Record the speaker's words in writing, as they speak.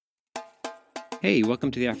Hey, welcome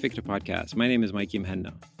to the HABJOUQA podcast. My name is Mikey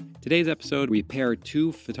Mhenna. Today's episode, we pair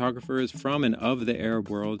two photographers from and of the Arab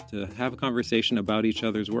world to have a conversation about each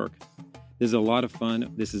other's work. This is a lot of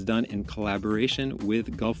fun. This is done in collaboration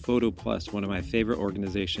with Gulf Photo Plus, one of my favorite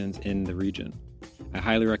organizations in the region. I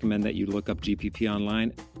highly recommend that you look up GPP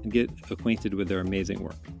online and get acquainted with their amazing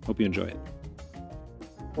work. Hope you enjoy it.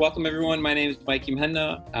 Welcome, everyone. My name is Mikey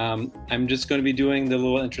Mhenna. I'm just going to be doing the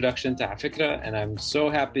little introduction to HABJOUQA, and I'm so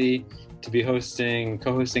happy to be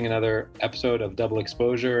co-hosting another episode of Double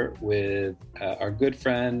Exposure with our good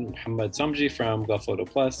friend Mohammed Samji from Gulf Photo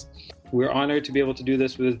Plus. We're honored to be able to do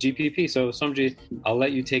this with GPP. So Samji, I'll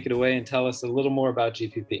let you take it away and tell us a little more about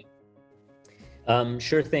GPP.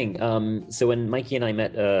 Sure thing. So when Mikey and I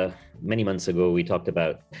met many months ago, we talked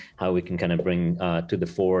about how we can kind of bring to the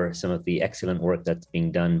fore some of the excellent work that's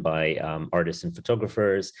being done by artists and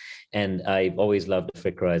photographers. And I've always loved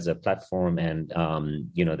Fikra as a platform. And,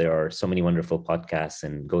 there are so many wonderful podcasts,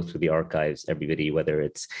 and go through the archives, everybody, whether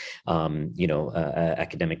it's,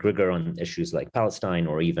 academic rigor on issues like Palestine,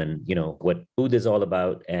 or even, what food is all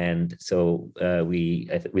about. And so we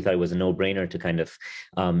thought it was a no-brainer to kind of,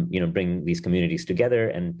 bring these communities together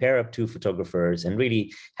and pair up two photographers and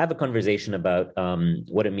really have a conversation about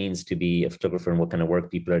what it means to be a photographer and what kind of work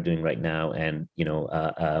people are doing right now, and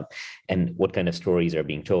and what kind of stories are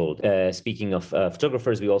being told. Speaking of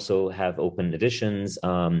photographers, we also have open editions,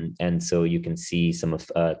 and so you can see some of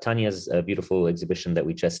Tanya's beautiful exhibition that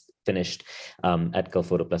we just finished at Gulf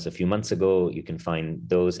Photo Plus a few months ago. You can find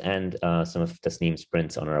those and some of Tasneem's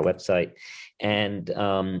prints on our website. And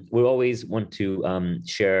we always want to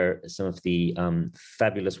share some of the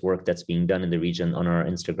fabulous work that's being done in the region on our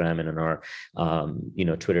Instagram and on our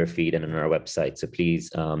Twitter feed and on our website. So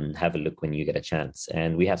please have a look when you get a chance.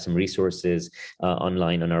 And we have some resources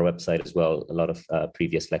online on our website as well, a lot of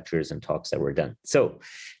previous lectures and talks that were done. So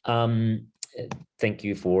thank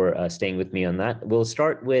you for staying with me on that. We'll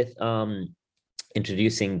start with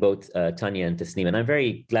introducing both Tanya and Tasneem, and I'm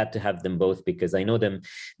very glad to have them both because I know them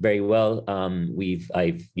very well.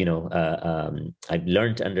 I've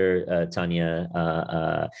learned under Tanya.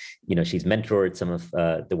 She's mentored some of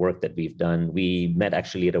the work that we've done. We met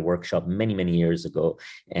actually at a workshop many years ago,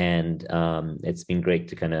 and it's been great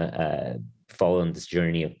to kind of follow on this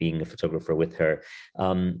journey of being a photographer with her.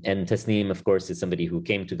 And Tasneem, of course, is somebody who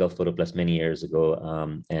came to Gulf Photo Plus many years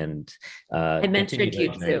ago, and I mentored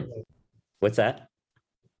you too. What's that?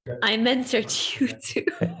 I mentored you too.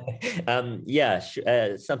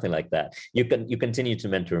 Something like that. You continue to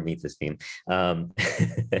mentor me, Tasneem.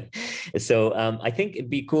 So I think it'd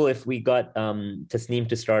be cool if we got Tasneem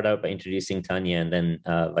to start out by introducing Tanya, and then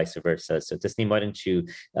vice versa. So Tasneem, why don't you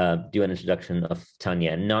do an introduction of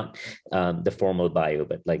Tanya, not the formal bio,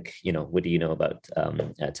 but what do you know about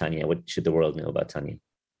Tanya? What should the world know about Tanya?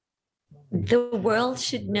 The world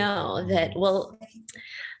should know that,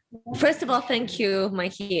 first of all, thank you,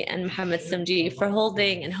 Mikey and Mohammed Samji, for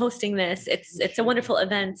holding and hosting this. It's a wonderful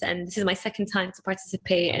event, and this is my second time to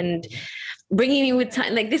participate, and bringing me with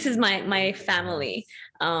time. This is my family.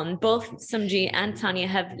 Both Samji and Tanya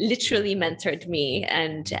have literally mentored me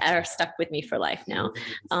and are stuck with me for life now.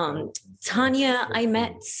 Tanya, I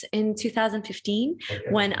met in 2015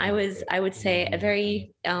 when I was, I would say, a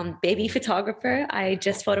very baby photographer. I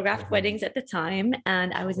just photographed weddings at the time,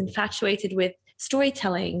 and I was infatuated with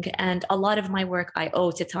storytelling, and a lot of my work I owe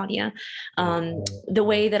to Tanya. The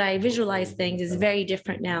way that I visualize things is very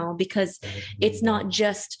different now, because it's not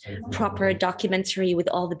just proper documentary with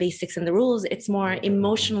all the basics and the rules. It's more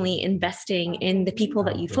emotionally investing in the people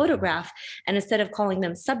that you photograph, and instead of calling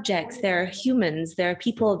them subjects, they're humans. They're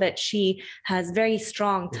people that she has very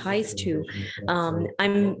strong ties to.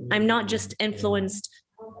 I'm not just influenced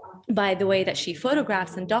by the way that she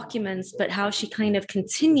photographs and documents, but how she kind of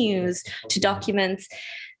continues to document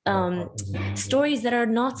stories that are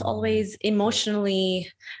not always emotionally,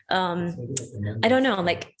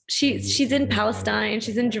 she's in Palestine,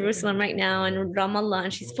 she's in Jerusalem right now, and Ramallah,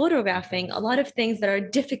 and she's photographing a lot of things that are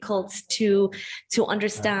difficult to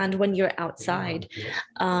understand when you're outside.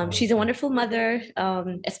 She's a wonderful mother,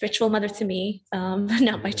 a spiritual mother to me,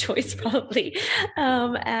 not by choice probably,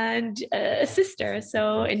 and a sister.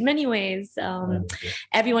 So in many ways,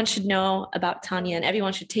 everyone should know about Tanya, and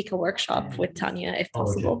everyone should take a workshop with Tanya if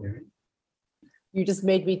possible. You just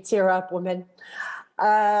made me tear up, woman.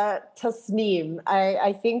 Tasneem,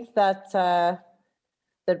 I think that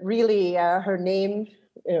really her name,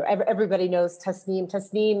 everybody knows Tasneem.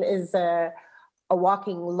 Tasneem is a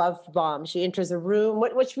walking love bomb. She enters a room.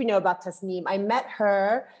 What should we know about Tasneem? I met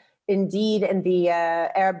her indeed in the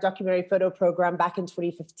Arab documentary photo program back in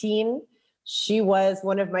 2015. She was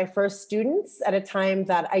one of my first students at a time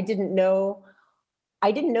that I didn't know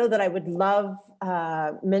I didn't know that I would love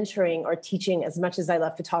mentoring or teaching as much as I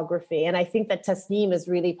love photography. And I think that Tasneem is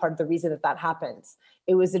really part of the reason that that happened.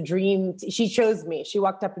 It was a dream. She chose me. She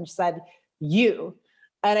walked up and she said, "You."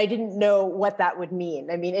 And I didn't know what that would mean.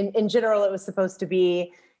 I mean, in general, it was supposed to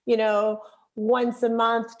be, you know, once a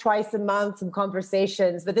month, twice a month, some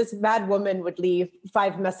conversations. But this mad woman would leave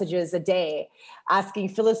 5 messages a day asking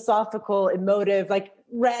philosophical, emotive, like,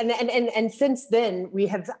 and since then, we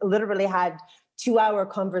have literally had 2-hour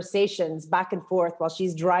conversations back and forth while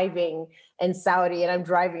she's driving in Saudi and I'm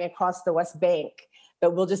driving across the West Bank.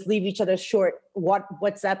 But we'll just leave each other short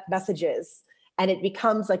WhatsApp messages. And it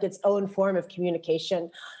becomes like its own form of communication.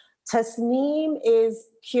 Tasneem is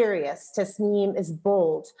curious. Tasneem is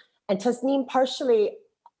bold. And Tasneem, partially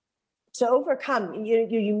to overcome,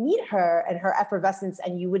 you meet her and her effervescence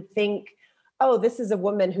and you would think, oh, this is a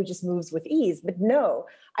woman who just moves with ease. But no,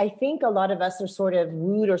 I think a lot of us are sort of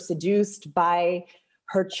wooed or seduced by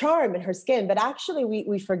her charm and her skin. But actually,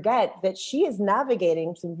 we forget that she is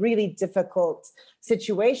navigating some really difficult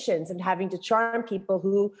situations and having to charm people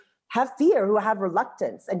who have fear, who have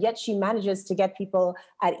reluctance. And yet she manages to get people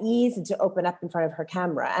at ease and to open up in front of her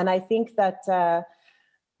camera. And I think that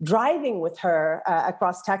driving with her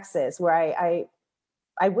across Texas, where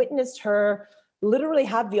I witnessed her literally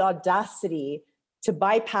have the audacity to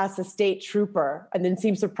bypass a state trooper and then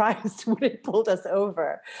seem surprised when it pulled us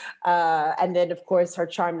over. And then, of course, her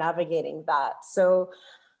charm navigating that. So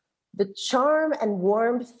the charm and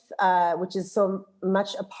warmth, which is so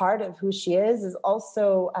much a part of who she is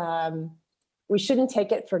also, we shouldn't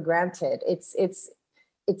take it for granted. It's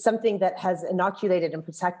something that has inoculated and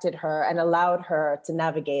protected her and allowed her to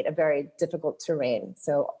navigate a very difficult terrain.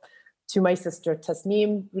 So to my sister,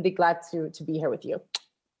 Tasneem, really glad to be here with you.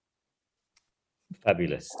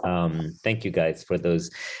 Fabulous. Thank you guys for those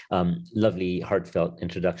lovely, heartfelt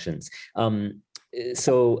introductions.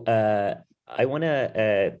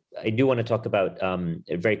 I do want to talk about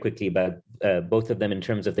very quickly about both of them in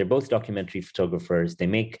terms of they're both documentary photographers. They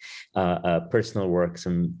make personal work,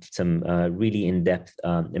 some really in-depth,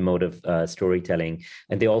 emotive storytelling,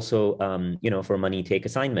 and they also, for money, take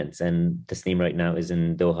assignments. And Tasneem right now is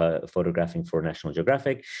in Doha photographing for National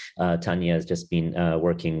Geographic. Tanya has just been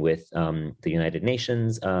working with the United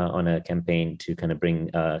Nations on a campaign to kind of bring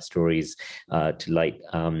stories to light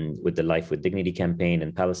with the Life with Dignity campaign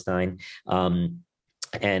in Palestine.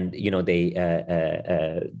 And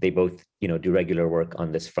they both do regular work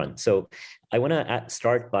on this front. So I want to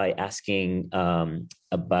start by asking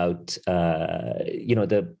about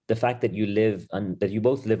the fact that you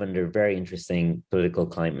both live under very interesting political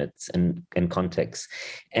climates and contexts,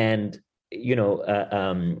 and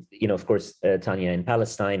of course, Tanya in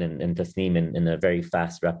Palestine and Tasneem in a very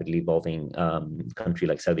fast, rapidly evolving country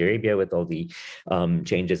like Saudi Arabia with all the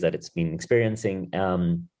changes that it's been experiencing.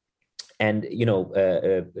 And,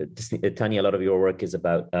 Tanya, a lot of your work is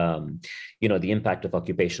about, the impact of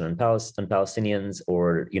occupation on Palestinians,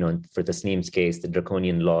 or, for Tasneem's case, the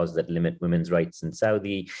draconian laws that limit women's rights in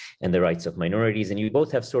Saudi and the rights of minorities. And you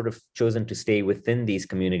both have sort of chosen to stay within these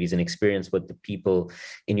communities and experience what the people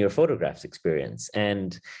in your photographs experience.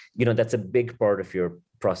 And, that's a big part of your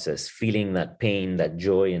process, feeling that pain, that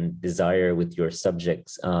joy and desire with your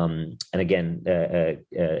subjects. And again,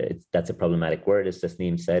 that's a problematic word, as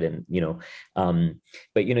Tasneem said, and,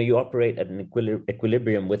 but, you operate at an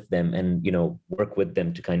equilibrium with them and, work with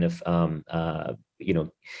them to kind of,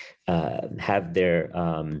 have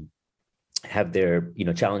their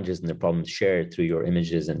challenges and their problems shared through your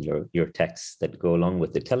images and your texts that go along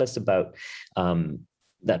with it. Tell us about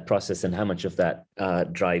that process and how much of that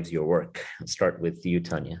drives your work. I'll start with you,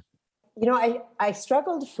 Tanya. I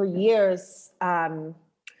struggled for years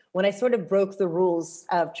when I sort of broke the rules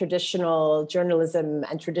of traditional journalism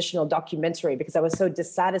and traditional documentary, because I was so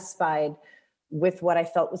dissatisfied with what I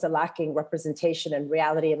felt was a lacking representation and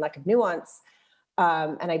reality and lack of nuance.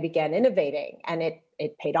 And I began innovating, and it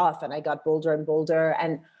paid off, and I got bolder and bolder.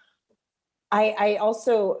 And I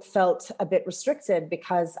also felt a bit restricted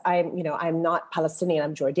because I'm not Palestinian,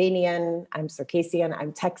 I'm Jordanian, I'm Circassian,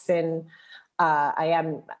 I'm Texan. I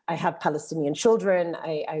have Palestinian children.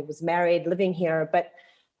 I was married, living here, but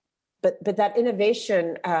that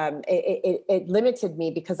innovation, it limited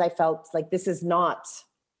me because I felt like this is not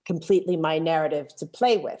completely my narrative to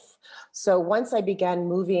play with. So once I began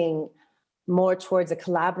moving more towards a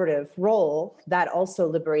collaborative role, that also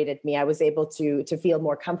liberated me. I was able to feel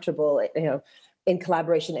more comfortable, in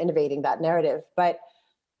collaboration, innovating that narrative. But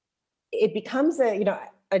it becomes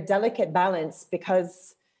a delicate balance,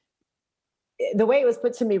 because the way it was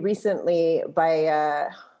put to me recently by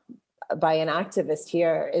an activist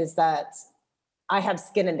here is that I have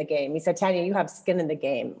skin in the game. He said, Tanya, you have skin in the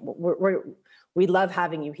game. We love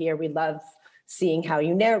having you here. We love seeing how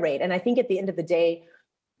you narrate. And I think at the end of the day,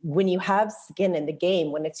 when you have skin in the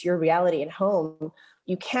game, when it's your reality at home,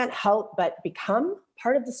 you can't help but become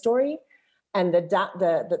part of the story. And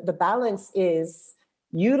the balance is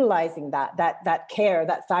utilizing that care,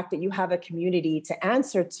 that fact that you have a community to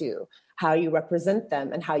answer to, how you represent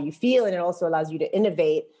them and how you feel. And it also allows you to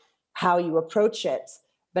innovate how you approach it,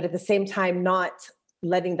 but at the same time, not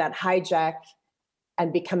letting that hijack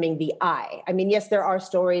and becoming the I. I mean, yes, there are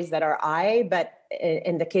stories that are I, but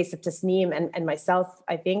in the case of Tasneem and myself,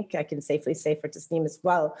 I think I can safely say for Tasneem as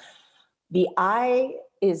well, the I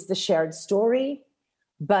is the shared story,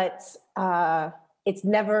 but it's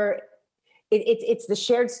never, it's the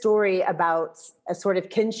shared story about a sort of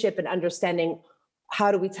kinship and understanding, how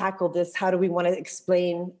do we tackle this? How do we want to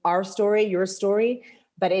explain our story, your story?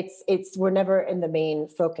 But we're never in the main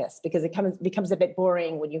focus because it becomes a bit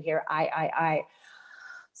boring when you hear I.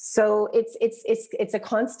 So it's a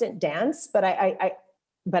constant dance, but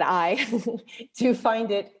I do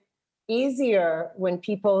find it easier when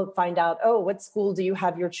people find out, oh, what school do you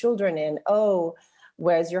have your children in? Oh,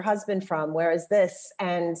 where's your husband from? Where is this?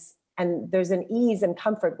 And there's an ease and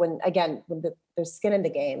comfort when there's skin in the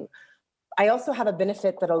game. I also have a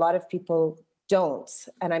benefit that a lot of people don't,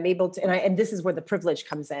 and I'm able to, and this is where the privilege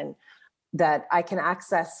comes in, that I can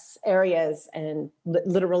access areas and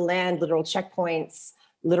literal land, literal checkpoints,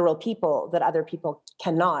 literal people that other people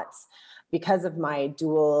cannot, because of my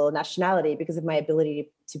dual nationality, because of my ability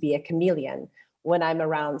to be a chameleon. When I'm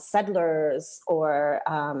around settlers or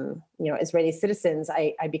Israeli citizens,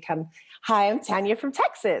 I become, hi, I'm Tanya from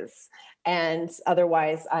Texas, and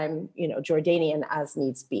otherwise I'm Jordanian as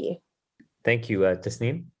needs be. Thank you,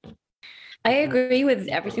 Tasneem. I agree with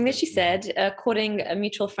everything that she said. Quoting a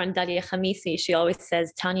mutual friend, Dalia Khamisi, she always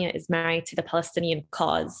says Tanya is married to the Palestinian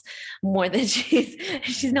cause more than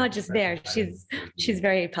she's not just there. She's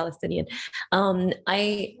very Palestinian.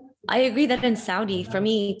 I agree that in Saudi, for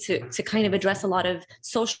me to kind of address a lot of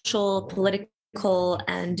social, political,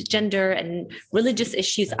 and gender and religious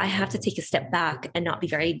issues, I have to take a step back and not be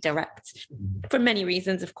very direct for many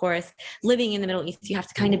reasons. Of course, living in the Middle East, you have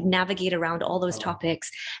to kind of navigate around all those topics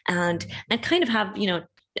and kind of have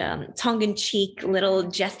tongue-in-cheek little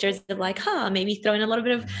gestures of like, maybe throw in a little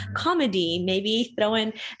bit of comedy, maybe throw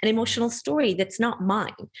in an emotional story that's not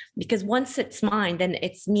mine, because once it's mine, then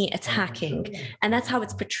it's me attacking. And that's how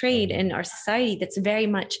it's portrayed in our society. That's very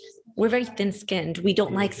much, we're very thin-skinned. We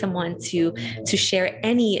don't like someone to share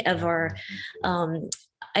any of our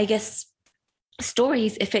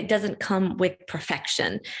stories if it doesn't come with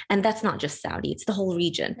perfection. And that's not just Saudi, it's the whole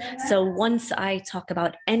region. So once I talk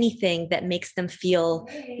about anything that makes them feel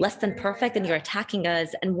less than perfect, then you're attacking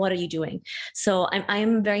us, and what are you doing? So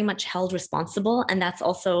I'm very much held responsible, and that's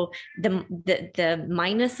also the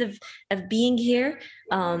minus of being here.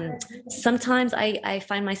 Sometimes I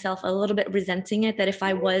find myself a little bit resenting it, that if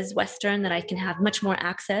I was Western, that I can have much more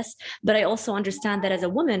access, but I also understand that as a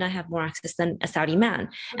woman, I have more access than a Saudi man.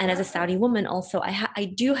 And as a Saudi woman also,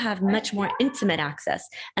 I do have much more intimate access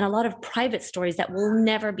and a lot of private stories that will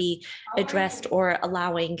never be addressed or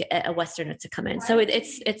allowing a Westerner to come in. So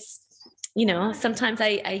it's sometimes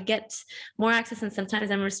I get more access and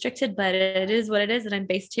sometimes I'm restricted, but it is what it is, and I'm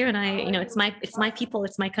based here, and it's my people,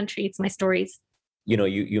 it's my country, it's my stories.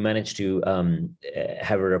 You manage to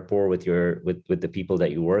have a rapport with the people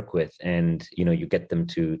that you work with, and you get them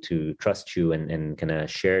to trust you and kind of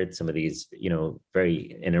share some of these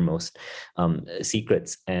very innermost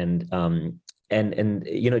secrets. And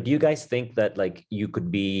do you guys think that like you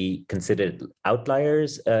could be considered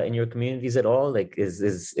outliers in your communities at all? Like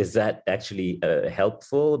is that actually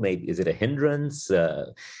helpful? Maybe is it a hindrance?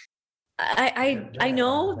 I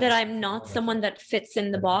know that I'm not someone that fits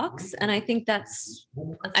in the box, and I think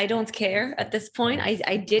I don't care at this point.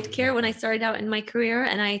 I did care when I started out in my career,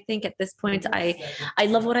 and I think at this point I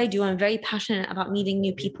love what I do. I'm very passionate about meeting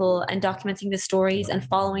new people and documenting the stories and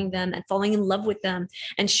following them and falling in love with them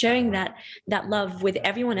and sharing that love with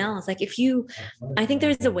everyone else. Like I think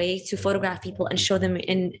there's a way to photograph people and show them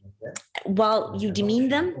while you demean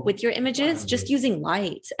them with your images, just using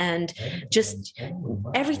light and just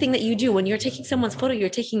everything that you do. When you're taking someone's photo, you're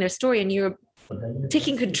taking their story and you're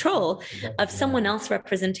taking control of someone else's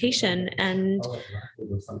representation. And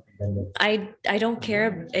I don't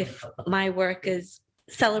care if my work is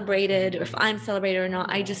celebrated or if I'm celebrated or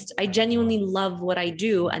not. I genuinely love what I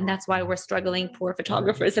do. And that's why we're struggling, poor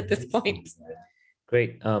photographers at this point.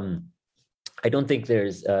 Great. I don't think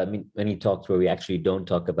there's many talks where we actually don't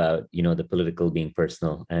talk about, the political being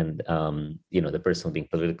personal and, the personal being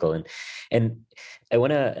political. And I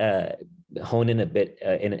want to hone in a bit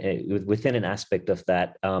within an aspect of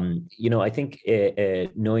that. I think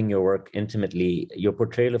knowing your work intimately, your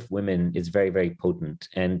portrayal of women is very, very potent,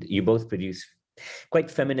 and you both produce quite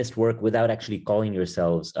feminist work without actually calling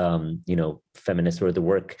yourselves, feminist or the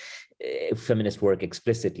work, feminist work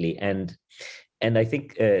explicitly. And I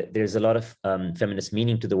think there's a lot of feminist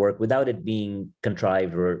meaning to the work without it being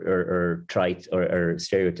contrived or trite or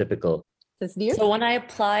stereotypical. So when I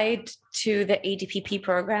applied to the ADPP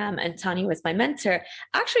program and Tanya was my mentor,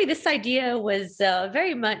 actually this idea was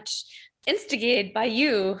very much instigated by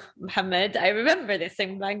you, Mohammed. I remember this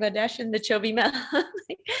in Bangladesh in the Chobi Mel.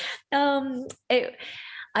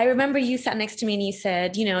 I remember you sat next to me and you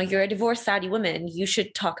said, you're a divorced Saudi woman. You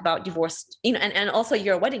should talk about divorce, and also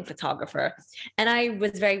you're a wedding photographer. And I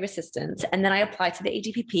was very resistant. And then I applied to the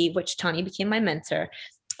ADPP, which Tanya became my mentor.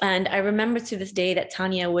 And I remember to this day that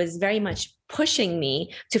Tanya was very much pushing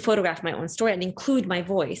me to photograph my own story and include my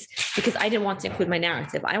voice, because I didn't want to include my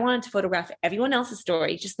narrative. I wanted to photograph everyone else's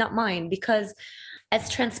story, just not mine, because as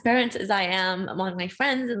transparent as I am among my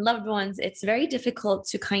friends and loved ones, it's very difficult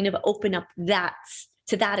to kind of open up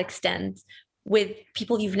to that extent with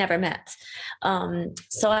people you've never met.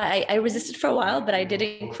 So I resisted for a while, but I did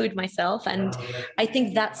include myself. And I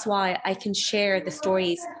think that's why I can share the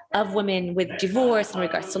stories of women with divorce in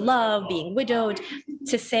regards to love, being widowed,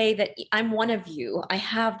 to say that I'm one of you. I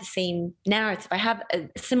have the same narrative. I have a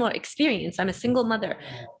similar experience. I'm a single mother.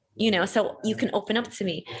 So you can open up to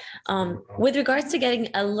me. With regards to getting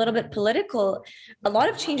a little bit political, a lot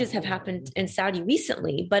of changes have happened in Saudi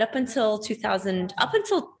recently, but up until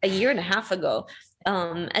a year and a half ago,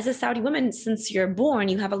 as a Saudi woman, since you're born,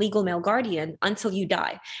 you have a legal male guardian until you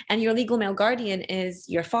die. And your legal male guardian is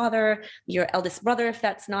your father, your eldest brother, if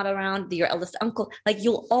that's not around, your eldest uncle. Like,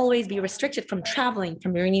 you'll always be restricted from traveling,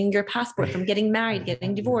 from renewing your passport, from getting married,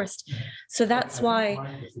 getting divorced. So that's why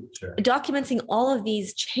documenting all of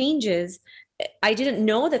these changes, I didn't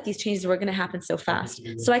know that these changes were going to happen so fast.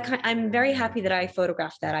 So I'm very happy that I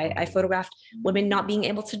photographed that. I photographed women not being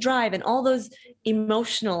able to drive, and all those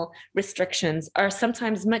emotional restrictions are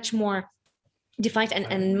sometimes much more defined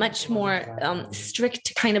and much more strict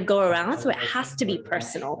to kind of go around. So it has to be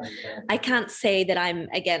personal. I can't say that I'm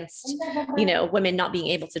against, women not being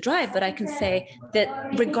able to drive, but I can say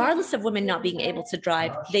that regardless of women not being able to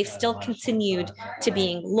drive, they've still continued to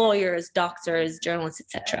being lawyers, doctors, journalists,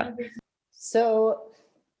 etc. So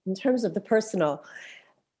in terms of the personal,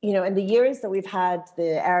 in the years that we've had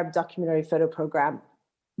the Arab documentary photo program,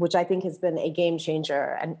 which I think has been a game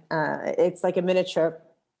changer, and it's like a miniature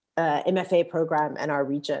MFA program in our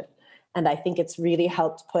region. And I think it's really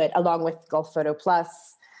helped put, along with Gulf Photo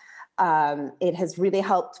Plus, it has really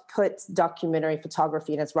helped put documentary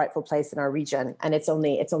photography in its rightful place in our region. And it's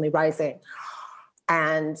only rising.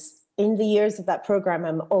 And in the years of that program,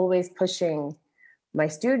 I'm always pushing my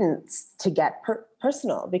students to get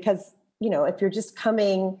personal, because, if you're just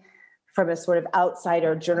coming from a sort of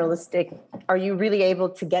outsider journalistic, are you really able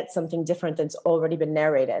to get something different that's already been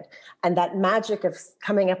narrated? And that magic of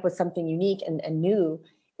coming up with something unique and new,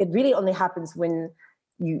 it really only happens when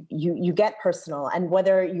you get personal. And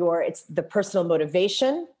whether it's the personal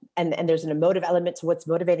motivation and there's an emotive element to what's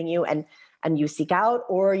motivating you, and you seek out,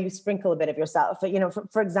 or you sprinkle a bit of yourself. But,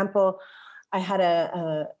 for example, I had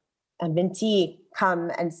a mentee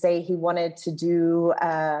come and say he wanted to do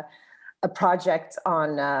a project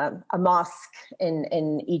on a mosque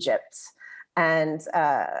in Egypt. And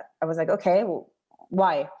I was like, okay, well,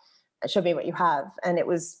 why? Show me what you have. And it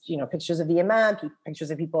was, pictures of the imam, pictures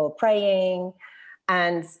of people praying.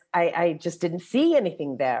 And I just didn't see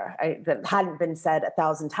anything there that hadn't been said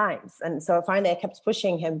 1,000 times. And so finally I kept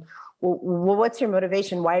pushing him, well, what's your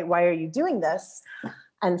motivation? Why are you doing this?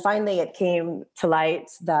 And finally, it came to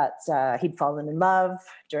light that he'd fallen in love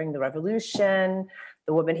during the revolution.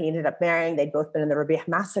 The woman he ended up marrying, they'd both been in the Rabi'a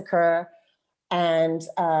massacre. And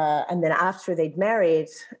then after they'd married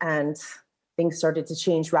and things started to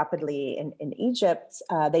change rapidly in Egypt,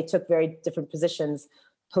 they took very different positions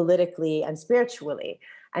politically and spiritually.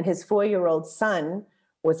 And his 4-year-old son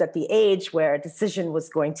was at the age where a decision was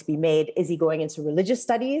going to be made. Is he going into religious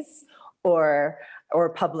studies or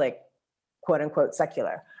public, quote unquote,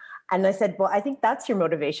 secular? And I said, well, I think that's your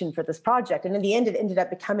motivation for this project. And in the end, it ended up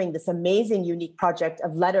becoming this amazing, unique project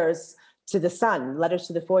of letters to the son, letters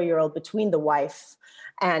to the 4-year-old between the wife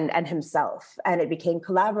and himself. And it became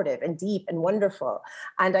collaborative and deep and wonderful.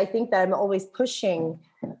 And I think that I'm always pushing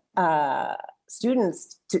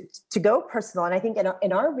students to go personal. And I think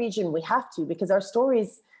in our region, we have to, because our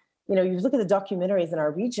stories, you look at the documentaries in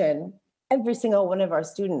our region, every single one of our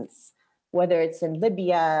students, whether it's in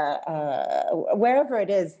Libya, wherever it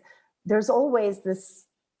is, there's always this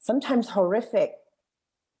sometimes horrific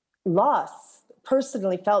loss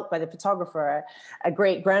personally felt by the photographer, a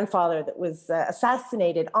great grandfather that was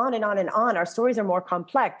assassinated, on and on and on. Our stories are more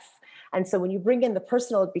complex. And so when you bring in the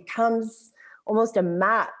personal, it becomes almost a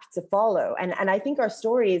map to follow. And I think our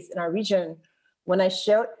stories in our region, when I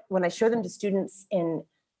show them to students in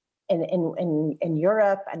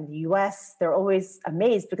Europe and the US, they're always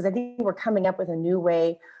amazed, because I think we're coming up with a new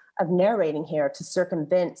way of narrating here to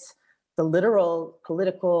circumvent the literal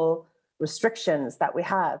political restrictions that we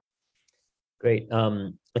have. Great.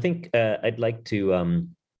 I think I'd like to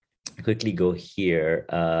quickly go here.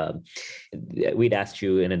 We'd asked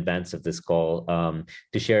you in advance of this call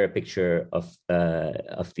to share a picture of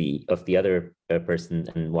the other person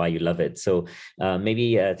and why you love it. So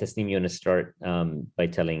maybe Tasneem, you want to start by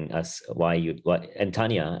telling us why and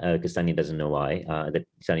Tanya, because Tanya doesn't know why, that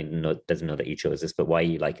Tanya doesn't know that you chose this, but why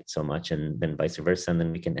you like it so much, and then vice versa, and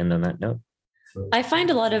then we can end on that note. I find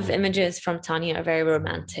a lot of images from Tanya are very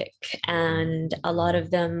romantic, and a lot of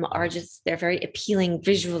them are just, they're very appealing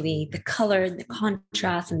visually, the color, the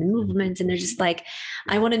contrast and the movement. And they're just like,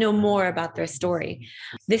 I want to know more about their story.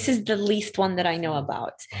 This is the least one that I know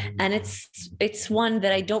about. And it's one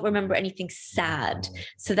that I don't remember anything sad.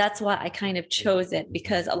 So that's why I kind of chose it,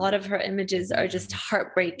 because a lot of her images are just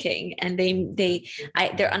heartbreaking and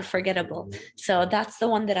they're unforgettable. So that's the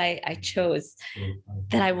one that I chose,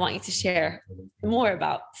 that I want you to share more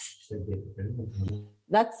about.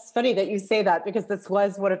 That's funny that you say that, because this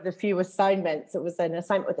was one of the few assignments. It was an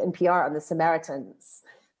assignment with NPR on the Samaritans.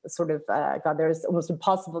 The sort of, there's almost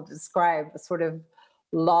impossible to describe, the sort of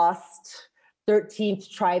lost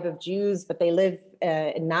 13th tribe of Jews, but they live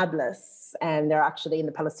in Nablus, and they're actually in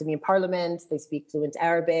the Palestinian parliament. They speak fluent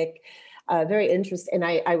Arabic. Very interesting.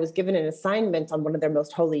 And I was given an assignment on one of their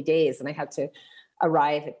most holy days, and I had to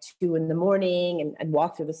arrive at 2 a.m. and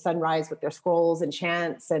walk through the sunrise with their scrolls and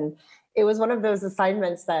chants. And it was one of those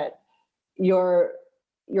assignments that you're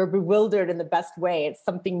bewildered in the best way. It's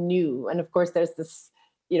something new. And of course, there's this,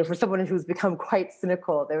 for someone who's become quite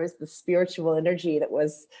cynical, there was this spiritual energy that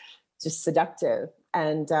was just seductive.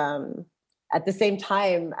 And at the same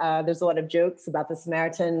time, there's a lot of jokes about the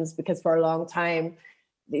Samaritans, because for a long time,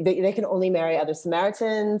 they can only marry other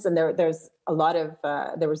Samaritans. And there's a lot of,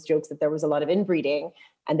 there was jokes that there was a lot of inbreeding,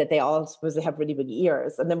 and that they all supposedly have really big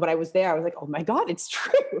ears. And then when I was there, I was like, oh my God, it's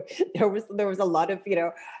true. There was a lot of,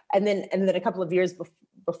 and then a couple of years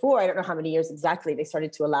before, I don't know how many years exactly, they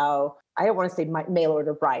started to allow, I don't want to say mail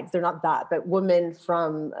order brides, they're not that, but women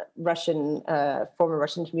from former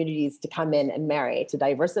Russian communities to come in and marry, to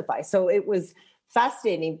diversify. So it was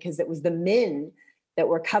fascinating, because it was the men that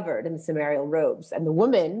were covered in the ceremonial robes, and the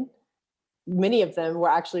women, many of them were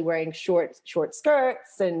actually wearing short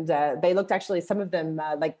skirts, and they looked, actually, some of them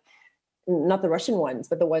like, not the Russian ones,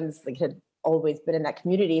 but the ones that had always been in that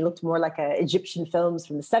community, looked more like Egyptian films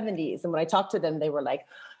from the 70s. And when I talked to them, they were like,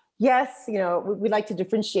 yes, we like to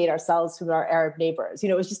differentiate ourselves from our Arab neighbors.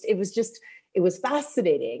 It was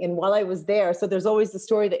fascinating. And while I was there, so there's always the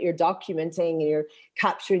story that you're documenting and you're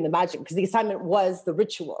capturing the magic, because the assignment was the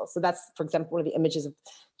ritual. So that's, for example, one of the images of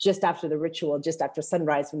just after the ritual, just after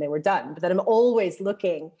sunrise, when they were done. But then I'm always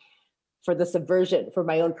looking for the subversion for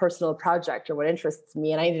my own personal project, or what interests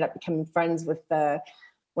me. And I ended up becoming friends with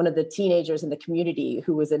one of the teenagers in the community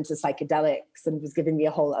who was into psychedelics and was giving me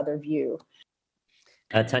a whole other view.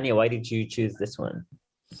 Tanya, why did you choose this one?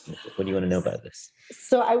 What do you want to know about this?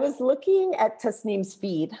 So I was looking at Tasneem's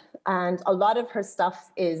feed, and a lot of her stuff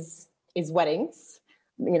is weddings,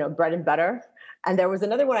 bread and butter. And there was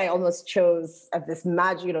another one I almost chose of this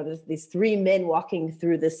magic, these 3 men walking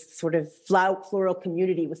through this sort of floral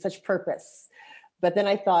community with such purpose. But then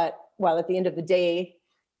I thought, well, at the end of the day,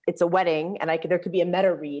 it's a wedding, and there could be a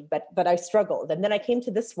meta read, but I struggled. And then I came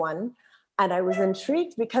to this one, and I was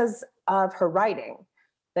intrigued because of her writing,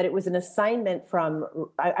 that it was an assignment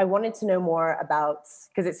I wanted to know more about,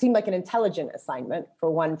 because it seemed like an intelligent assignment,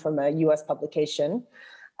 from a US publication,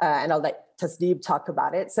 and I'll let Tasneem talk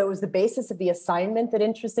about it. So it was the basis of the assignment that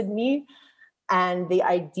interested me, and the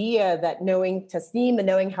idea that knowing Tasneem and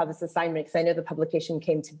knowing how this assignment, because I know the publication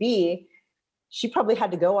came to be, she probably had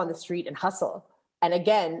to go on the street and hustle. And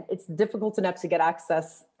again, it's difficult enough to get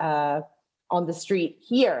access on the street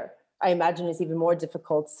here. I imagine it's even more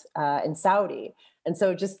difficult in Saudi. And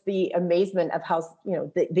so just the amazement of how,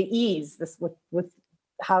 the ease with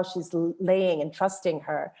how she's laying and trusting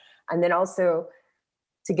her. And then also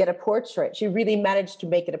to get a portrait. She really managed to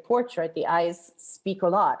make it a portrait. The eyes speak a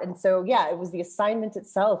lot. And so, yeah, it was the assignment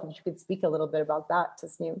itself. And you could speak a little bit about that,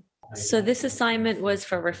 Tasneem. So this assignment was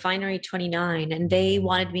for Refinery 29, and they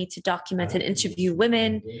wanted me to document and interview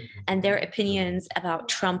women and their opinions about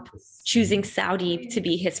Trump choosing Saudi to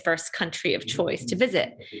be his first country of choice to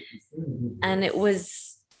visit. And it was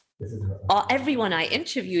everyone I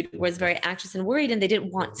interviewed was very anxious and worried, and they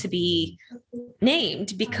didn't want to be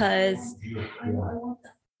named because,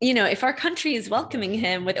 you know, if our country is welcoming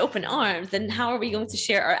him with open arms, then how are we going to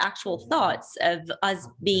share our actual thoughts of us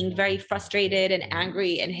being very frustrated and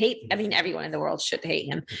angry and hate? I mean, everyone in the world should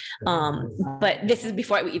hate him. But this is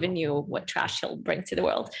before I even knew what trash he'll bring to the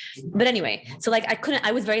world. But anyway, so like I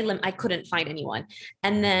couldn't find anyone.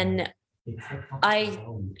 And then I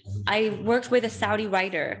worked with a Saudi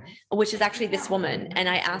writer, which is actually this woman, and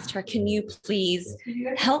I asked her, can you please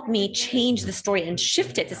help me change the story and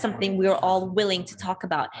shift it to something we're all willing to talk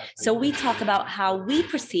about? So we talk about how we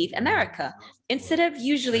perceive America instead of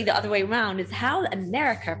usually the other way around, is how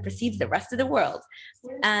America perceives the rest of the world.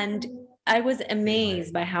 And I was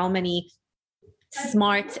amazed by how many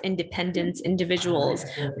smart, independent individuals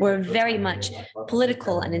were very much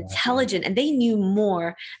political and intelligent, and they knew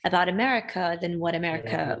more about America than what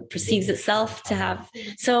America perceives itself to have.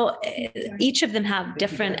 So each of them have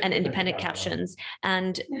different and independent captions.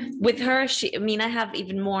 And with her, I have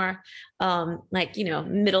even more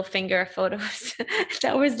middle finger photos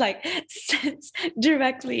that was like sent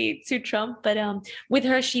directly to Trump. But with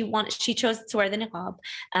her, she chose to wear the niqab,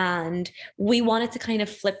 and we wanted to kind of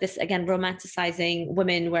flip this again, romanticizing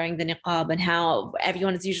women wearing the niqab and how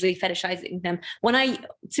everyone is usually fetishizing them.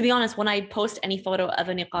 To be honest, when I post any photo of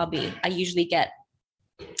a niqabi, I usually get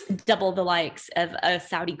double the likes of a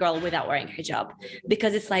Saudi girl without wearing hijab,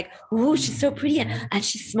 because it's like, oh, she's so pretty and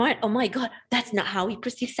she's smart. Oh my God, that's not how we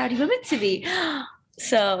perceive Saudi women to be.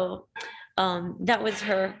 So that was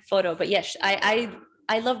her photo. But yes, I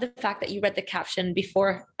love the fact that you read the caption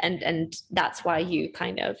before, and that's why you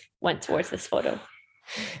kind of went towards this photo.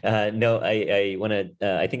 No, I want to.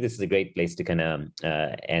 I think this is a great place to kind of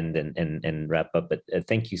end and wrap up. But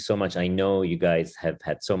thank you so much. I know you guys have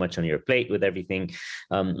had so much on your plate with everything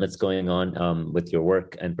that's going on with your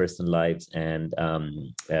work and personal lives. And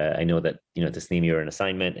I know that Tasneem, you're an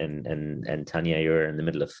assignment, and Tanya, you're in the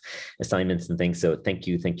middle of assignments and things. So thank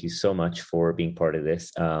you so much for being part of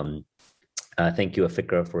this. Thank you,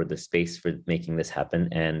 Afikra, for the space for making this happen.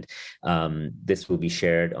 And this will be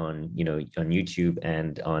shared on YouTube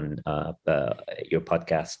and on your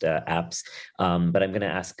podcast apps. But I'm going to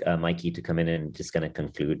ask Mikey to come in and just going to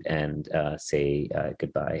conclude and say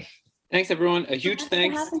goodbye. Thanks, everyone. A huge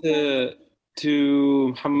thanks to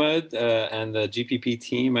Muhammad and the GPP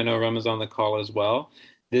team. I know Rama's on the call as well.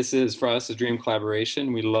 This is, for us, a dream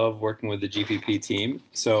collaboration. We love working with the GPP team.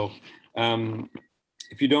 So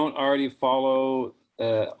if you don't already follow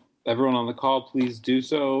everyone on the call, please do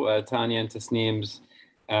so. Tanya and Tasneem's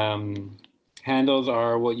handles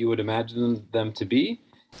are what you would imagine them to be.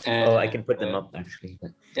 And, I can put them up, actually.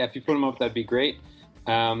 Yeah, if you put them up, that'd be great.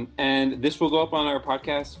 And this will go up on our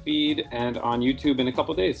podcast feed and on YouTube in a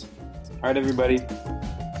couple of days. All right, everybody.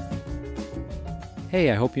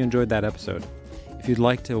 Hey, I hope you enjoyed that episode. If you'd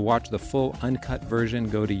like to watch the full uncut version,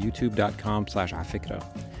 go to youtube.com/afikra.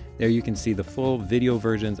 There you can see the full video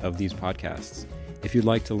versions of these podcasts. If you'd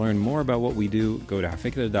like to learn more about what we do, go to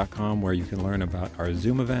afikra.com, where you can learn about our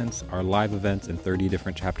Zoom events, our live events in 30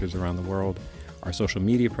 different chapters around the world, our social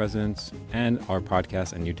media presence, and our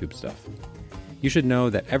podcast and YouTube stuff. You should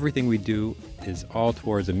know that everything we do is all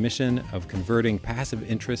towards a mission of converting passive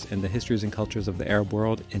interest in the histories and cultures of the Arab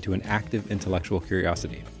world into an active intellectual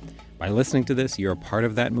curiosity. By listening to this, you're a part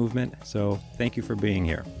of that movement, so thank you for being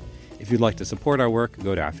here. If you'd like to support our work,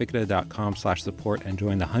 go to afikra.com/support and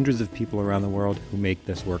join the hundreds of people around the world who make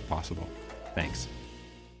this work possible. Thanks.